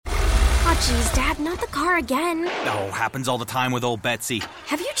Jeez, Dad, not the car again. Oh, happens all the time with old Betsy.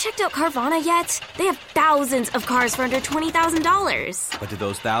 Have you checked out Carvana yet? They have thousands of cars for under $20,000. But do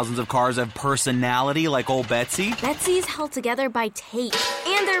those thousands of cars have personality like old Betsy? Betsy's held together by tape.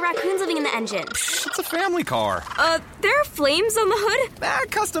 And there are raccoons living in the engine. It's a family car. There are flames on the hood?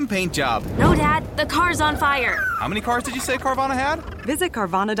 Custom paint job. No, Dad, the car's on fire. How many cars did you say Carvana had? Visit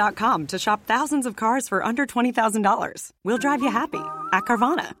Carvana.com to shop thousands of cars for under $20,000. We'll drive you happy at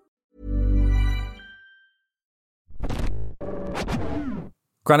Carvana.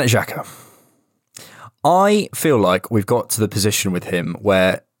 Granit Xhaka. I feel like we've got to the position with him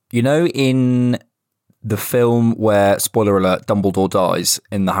where, you know, in the film where, spoiler alert, Dumbledore dies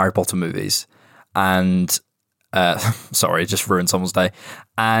in the Harry Potter movies, and sorry, just ruined someone's day,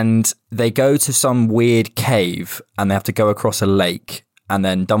 and they go to some weird cave and they have to go across a lake, and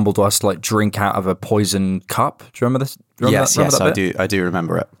then Dumbledore has to like drink out of a poison cup. Do you remember this? Yes, I do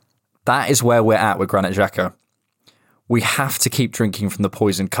remember it. That is where we're at with Granit Xhaka. We have to keep drinking from the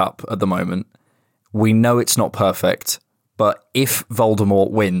poison cup at the moment. We know it's not perfect, but if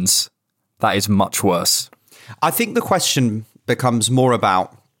Voldemort wins, that is much worse. I think the question becomes more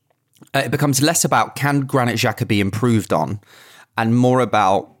about, it becomes less about can Granit Xhaka be improved on, and more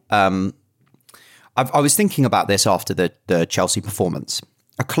about, I was thinking about this after the Chelsea performance.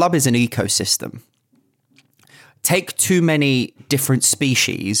 A club is an ecosystem. Take too many different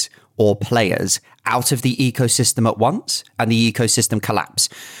species or players out of the ecosystem at once, and the ecosystem collapse.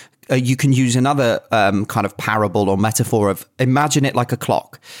 You can use another kind of parable or metaphor of imagine it like a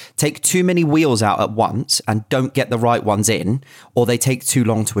clock. Take too many wheels out at once and don't get the right ones in, or they take too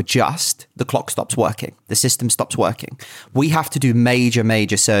long to adjust. The clock stops working. The system stops working. We have to do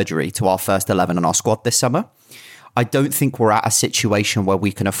major surgery to our first 11 in our squad this summer. I don't think we're at a situation where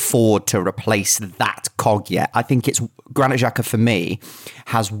we can afford to replace that cog yet. I think it's Granit Xhaka, for me,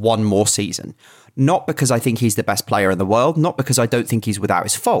 has one more season. Not because I think he's the best player in the world, not because I don't think he's without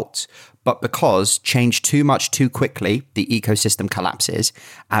his faults, but because change too much too quickly, the ecosystem collapses,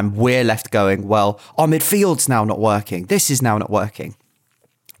 and we're left going, well, our midfield's now not working. This is now not working.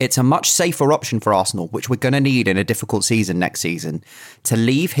 It's a much safer option for Arsenal, which we're going to need in a difficult season next season, to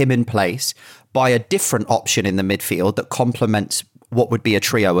leave him in place, buy a different option in the midfield that complements what would be a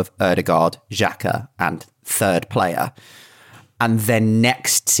trio of Ødegaard, Xhaka, and third player. And then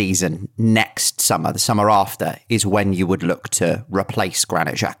next season, next summer, the summer after, is when you would look to replace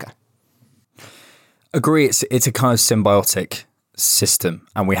Granit Xhaka. Agree, it's a kind of symbiotic system,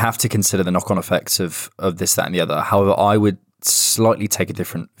 and we have to consider the knock-on effects of this, that, and the other. However, I would slightly take a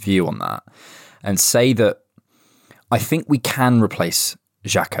different view on that and say that I think we can replace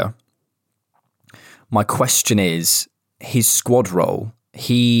Xhaka. My question is, his squad role,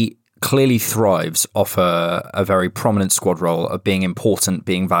 he clearly thrives off a very prominent squad role of being important,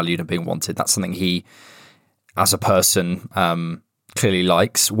 being valued, and being wanted. That's something he, as a person, clearly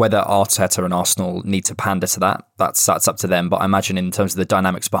likes. Whether Arteta and Arsenal need to pander to that, that's up to them. But I imagine in terms of the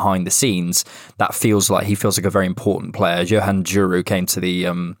dynamics behind the scenes, that feels like he feels like a very important player. Johan Djuru came to the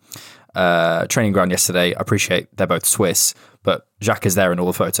training ground yesterday. I appreciate they're both Swiss, but Xhaka's there in all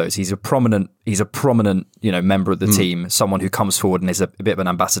the photos. He's a prominent, member of the team, someone who comes forward and is a bit of an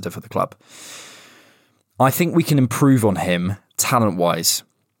ambassador for the club. I think we can improve on him talent-wise.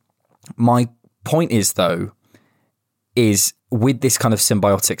 My point is, though, is with this kind of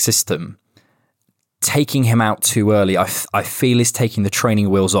symbiotic system, taking him out too early, I feel is taking the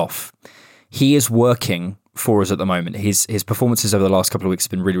training wheels off. He is working for us at the moment. His performances over the last couple of weeks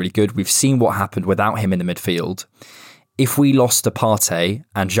have been really, really good. We've seen what happened without him in the midfield. If we lost to Partey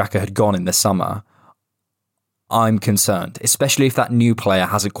and Xhaka had gone in the summer, I'm concerned, especially if that new player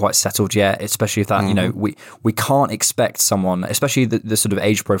hasn't quite settled yet, especially if that, we can't expect someone, especially the sort of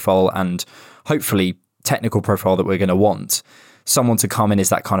age profile and hopefully technical profile that we're going to want, someone to come in as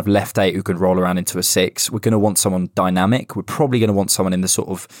that kind of left eight who can roll around into a six. We're going to want someone dynamic. We're probably going to want someone in the sort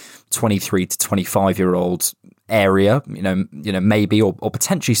of 23 to 25-year-old area, maybe, or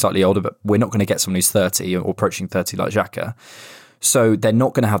potentially slightly older, but we're not going to get someone who's 30 or approaching 30 like Xhaka. So they're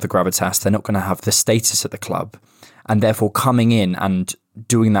not going to have the gravitas, they're not going to have the status at the club, and therefore coming in and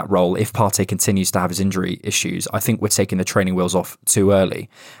doing that role, if Partey continues to have his injury issues, I think we're taking the training wheels off too early.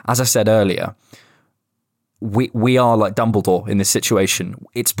 As I said earlier, we are like Dumbledore in this situation.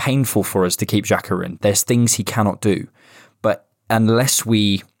 It's painful for us to keep Xhaka in. There's things he cannot do, but unless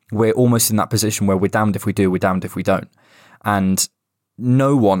we're almost in that position where we're damned if we do, we're damned if we don't. And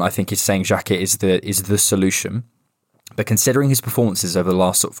no one, I think, is saying Xhaka is the solution. But considering his performances over the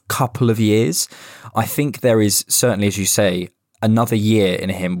last sort of couple of years, I think there is certainly, as you say, another year in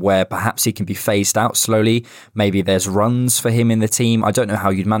him where perhaps he can be phased out slowly. Maybe there's runs for him in the team. I don't know how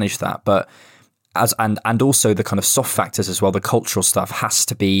you'd manage that, but and also the kind of soft factors as well, the cultural stuff has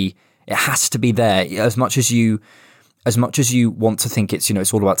to be there. As much as you want to think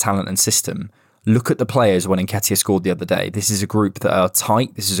it's all about talent and system, look at the players when Nketiah scored the other day. This is a group that are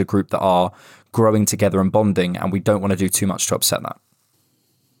tight. This is a group that are growing together and bonding, and we don't want to do too much to upset that.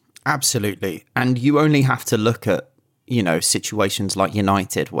 Absolutely. And you only have to look at, situations like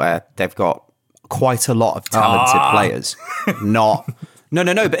United where they've got quite a lot of talented players. No,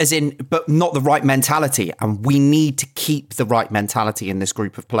 but not the right mentality. And we need to keep the right mentality in this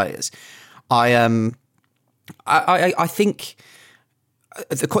group of players. I think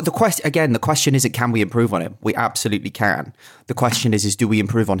the question isn't can we improve on him? We absolutely can. The question is do we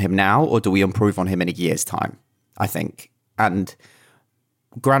improve on him now or do we improve on him in a year's time? I think. And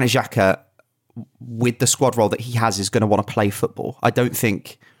Granit Xhaka, with the squad role that he has, is going to want to play football. I don't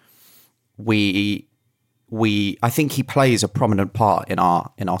think I think he plays a prominent part in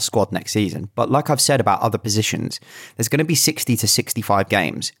our squad next season. But like I've said about other positions, there's going to be 60 to 65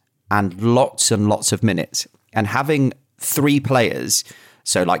 games and lots of minutes. And having 3 players,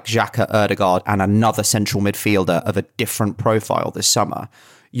 so like Xhaka, Ødegaard, and another central midfielder of a different profile this summer,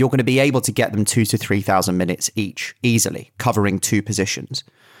 you're going to be able to get them 2,000 to 3,000 minutes each easily, covering 2 positions.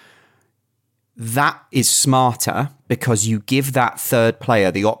 That is smarter because you give that third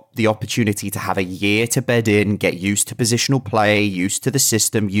player the opportunity to have a year to bed in, get used to positional play, used to the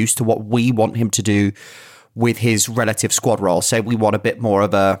system, used to what we want him to do with his relative squad role. Say we want a bit more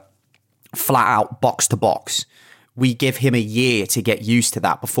of a flat out box to box. We give him a year to get used to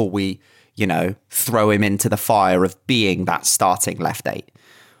that before we, throw him into the fire of being that starting left 8.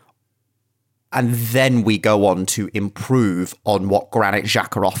 And then we go on to improve on what Granit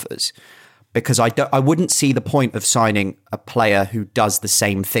Xhaka offers. Because I wouldn't see the point of signing a player who does the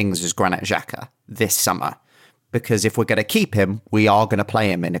same things as Granit Xhaka this summer. Because if we're going to keep him, we are going to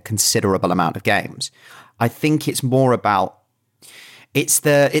play him in a considerable amount of games. I think it's more about it's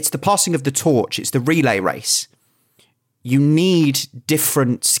the passing of the torch. It's the relay race. You need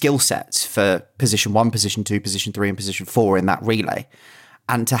different skill sets for position 1, position 2, position 3, and position 4 in that relay,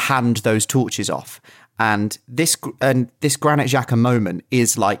 and to hand those torches off. And this Granit Xhaka moment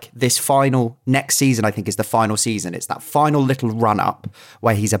is like this final next season. I think is the final season. It's that final little run up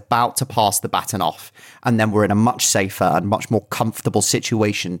where he's about to pass the baton off, and then we're in a much safer and much more comfortable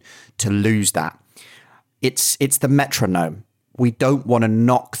situation to lose that. It's the metronome. We don't want to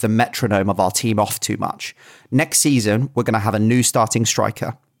knock the metronome of our team off too much. Next season, we're going to have a new starting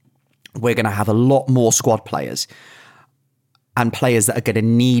striker. We're going to have a lot more squad players and players that are going to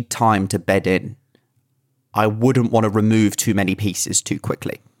need time to bed in. I wouldn't want to remove too many pieces too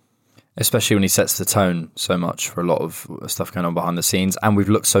quickly. Especially when he sets the tone so much for a lot of stuff going on behind the scenes. And we've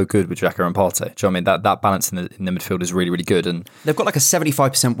looked so good with Xhaka and Partey. Do you know what I mean? That balance in the midfield is really, really good. And they've got like a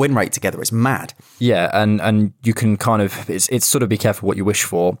 75% win rate together. It's mad. Yeah, and you can kind of... It's sort of be careful what you wish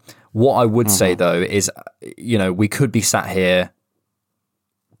for. What I would say, though, is, we could be sat here,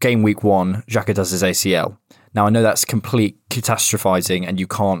 game week 1, Xhaka does his ACL. Now, I know that's complete catastrophizing and you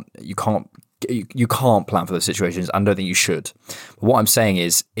can't plan for those situations. I don't think you should. But what I'm saying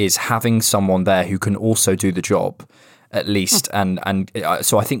is having someone there who can also do the job, at least. And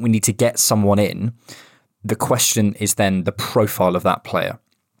so I think we need to get someone in. The question is then the profile of that player.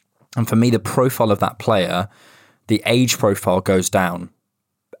 And for me, the profile of that player, the age profile goes down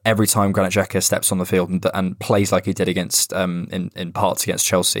every time Granit Xhaka steps on the field and plays like he did against in parts against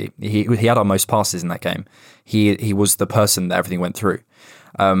Chelsea. He had our most passes in that game. He was the person that everything went through.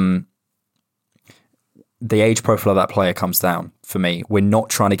 The age profile of that player comes down for me. We're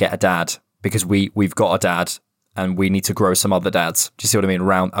not trying to get a dad because we've got a dad and we need to grow some other dads. Do you see what I mean?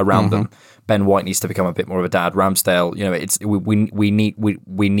 Around them. Ben White needs to become a bit more of a dad. Ramsdale,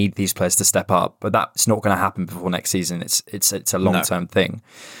 we need these players to step up, but that's not going to happen before next season. It's a long-term thing.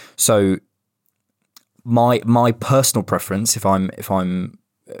 So my personal preference, if I'm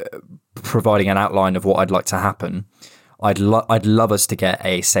providing an outline of what I'd like to happen, I'd love us to get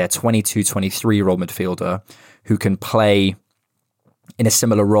a 22, 23-year-old midfielder who can play in a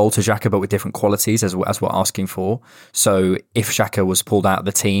similar role to Xhaka, but with different qualities as we're asking for. So if Xhaka was pulled out of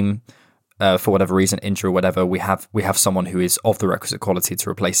the team for whatever reason, injury or whatever, we have someone who is of the requisite quality to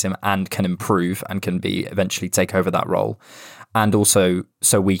replace him and can improve and can be eventually take over that role. And also,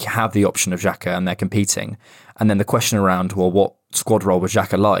 so we have the option of Xhaka and they're competing. And then the question around, well, what squad role was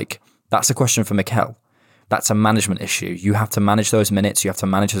Xhaka like? That's a question for Mikel. That's a management issue. You have to manage those minutes. You have to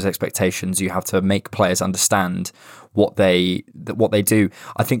manage those expectations. You have to make players understand what they do.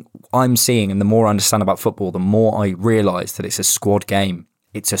 I think I'm seeing, and the more I understand about football, the more I realise that it's a squad game.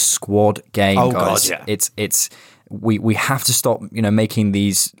 It's a squad game, guys. God, yeah. It's we have to stop, making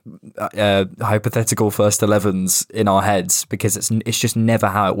these hypothetical first 11s in our heads, because it's just never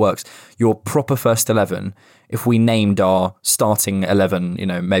how it works. Your proper first 11, if we named our starting 11,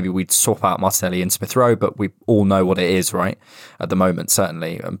 maybe we'd swap out Martinelli and Smith Rowe, but we all know what it is, right? At the moment,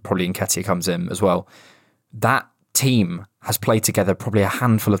 certainly, and probably Nketiah comes in as well. That team has played together probably a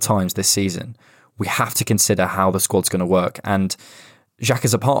handful of times this season. We have to consider how the squad's going to work, and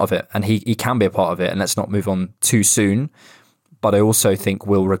Xhaka's a part of it, and he can be a part of it, and let's not move on too soon. But I also think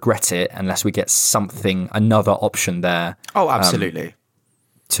we'll regret it unless we get another option there. Oh, absolutely.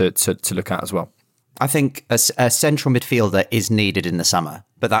 To look at as well. I think a central midfielder is needed in the summer,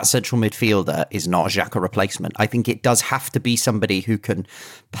 but that central midfielder is not a Xhaka replacement. I think it does have to be somebody who can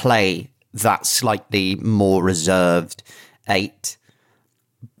play that slightly more reserved 8,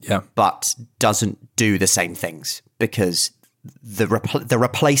 but doesn't do the same things, because the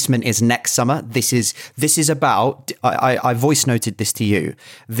replacement is next summer. This is about, I voice noted this to you,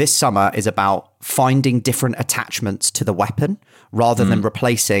 this summer is about finding different attachments to the weapon rather than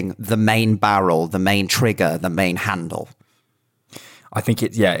replacing the main barrel, the main trigger, the main handle. I think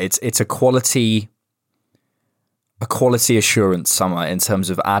it's a quality assurance summer in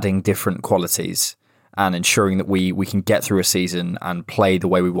terms of adding different qualities and ensuring that we can get through a season and play the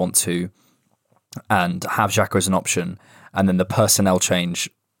way we want to and have Xhaka as an option. And then the personnel change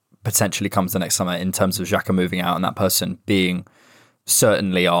potentially comes the next summer in terms of Xhaka moving out and that person being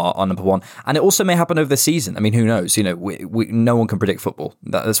certainly our number one. And it also may happen over the season. I mean, who knows? We no one can predict football.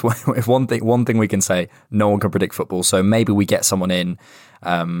 That's one thing we can say. No one can predict football. So maybe we get someone in,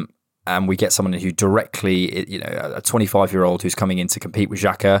 and we get someone who directly, a 25-year-old who's coming in to compete with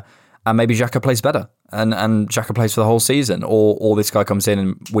Xhaka, and maybe Xhaka plays better, and Xhaka plays for the whole season, or this guy comes in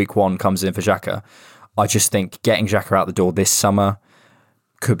and week 1 comes in for Xhaka. I just think getting Xhaka out the door this summer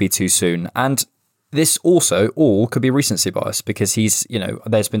could be too soon. And this also all could be recency bias, because he's,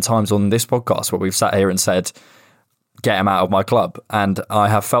 there's been times on this podcast where we've sat here and said, get him out of my club. And I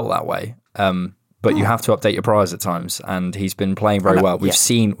have felt that way. But you have to update your priors at times. And he's been playing very well. We've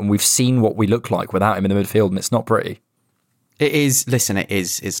seen what we look like without him in the midfield, and it's not pretty. It is. Listen,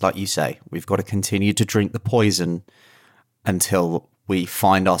 it's like you say, we've got to continue to drink the poison until we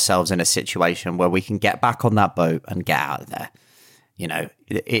find ourselves in a situation where we can get back on that boat and get out of there.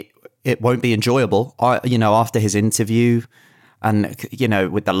 It won't be enjoyable. After his interview and,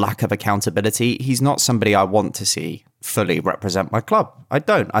 with the lack of accountability, he's not somebody I want to see fully represent my club. I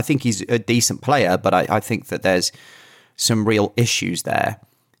don't. I think he's a decent player, but I think that there's some real issues there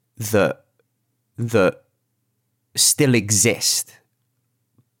that still exist,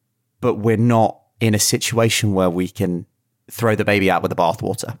 but we're not in a situation where we can throw the baby out with the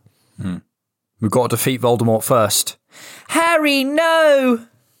bathwater. We've got to defeat Voldemort first. Harry, no!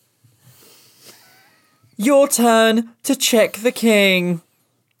 Your turn to check the king.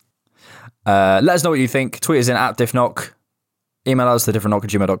 Let us know what you think. Tweet us in @diffknock. Email us at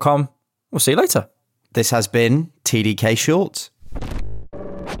differentknock@gmail.com. We'll see you later. This has been TDK Shorts.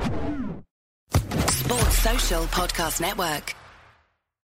 Sports Social Podcast Network.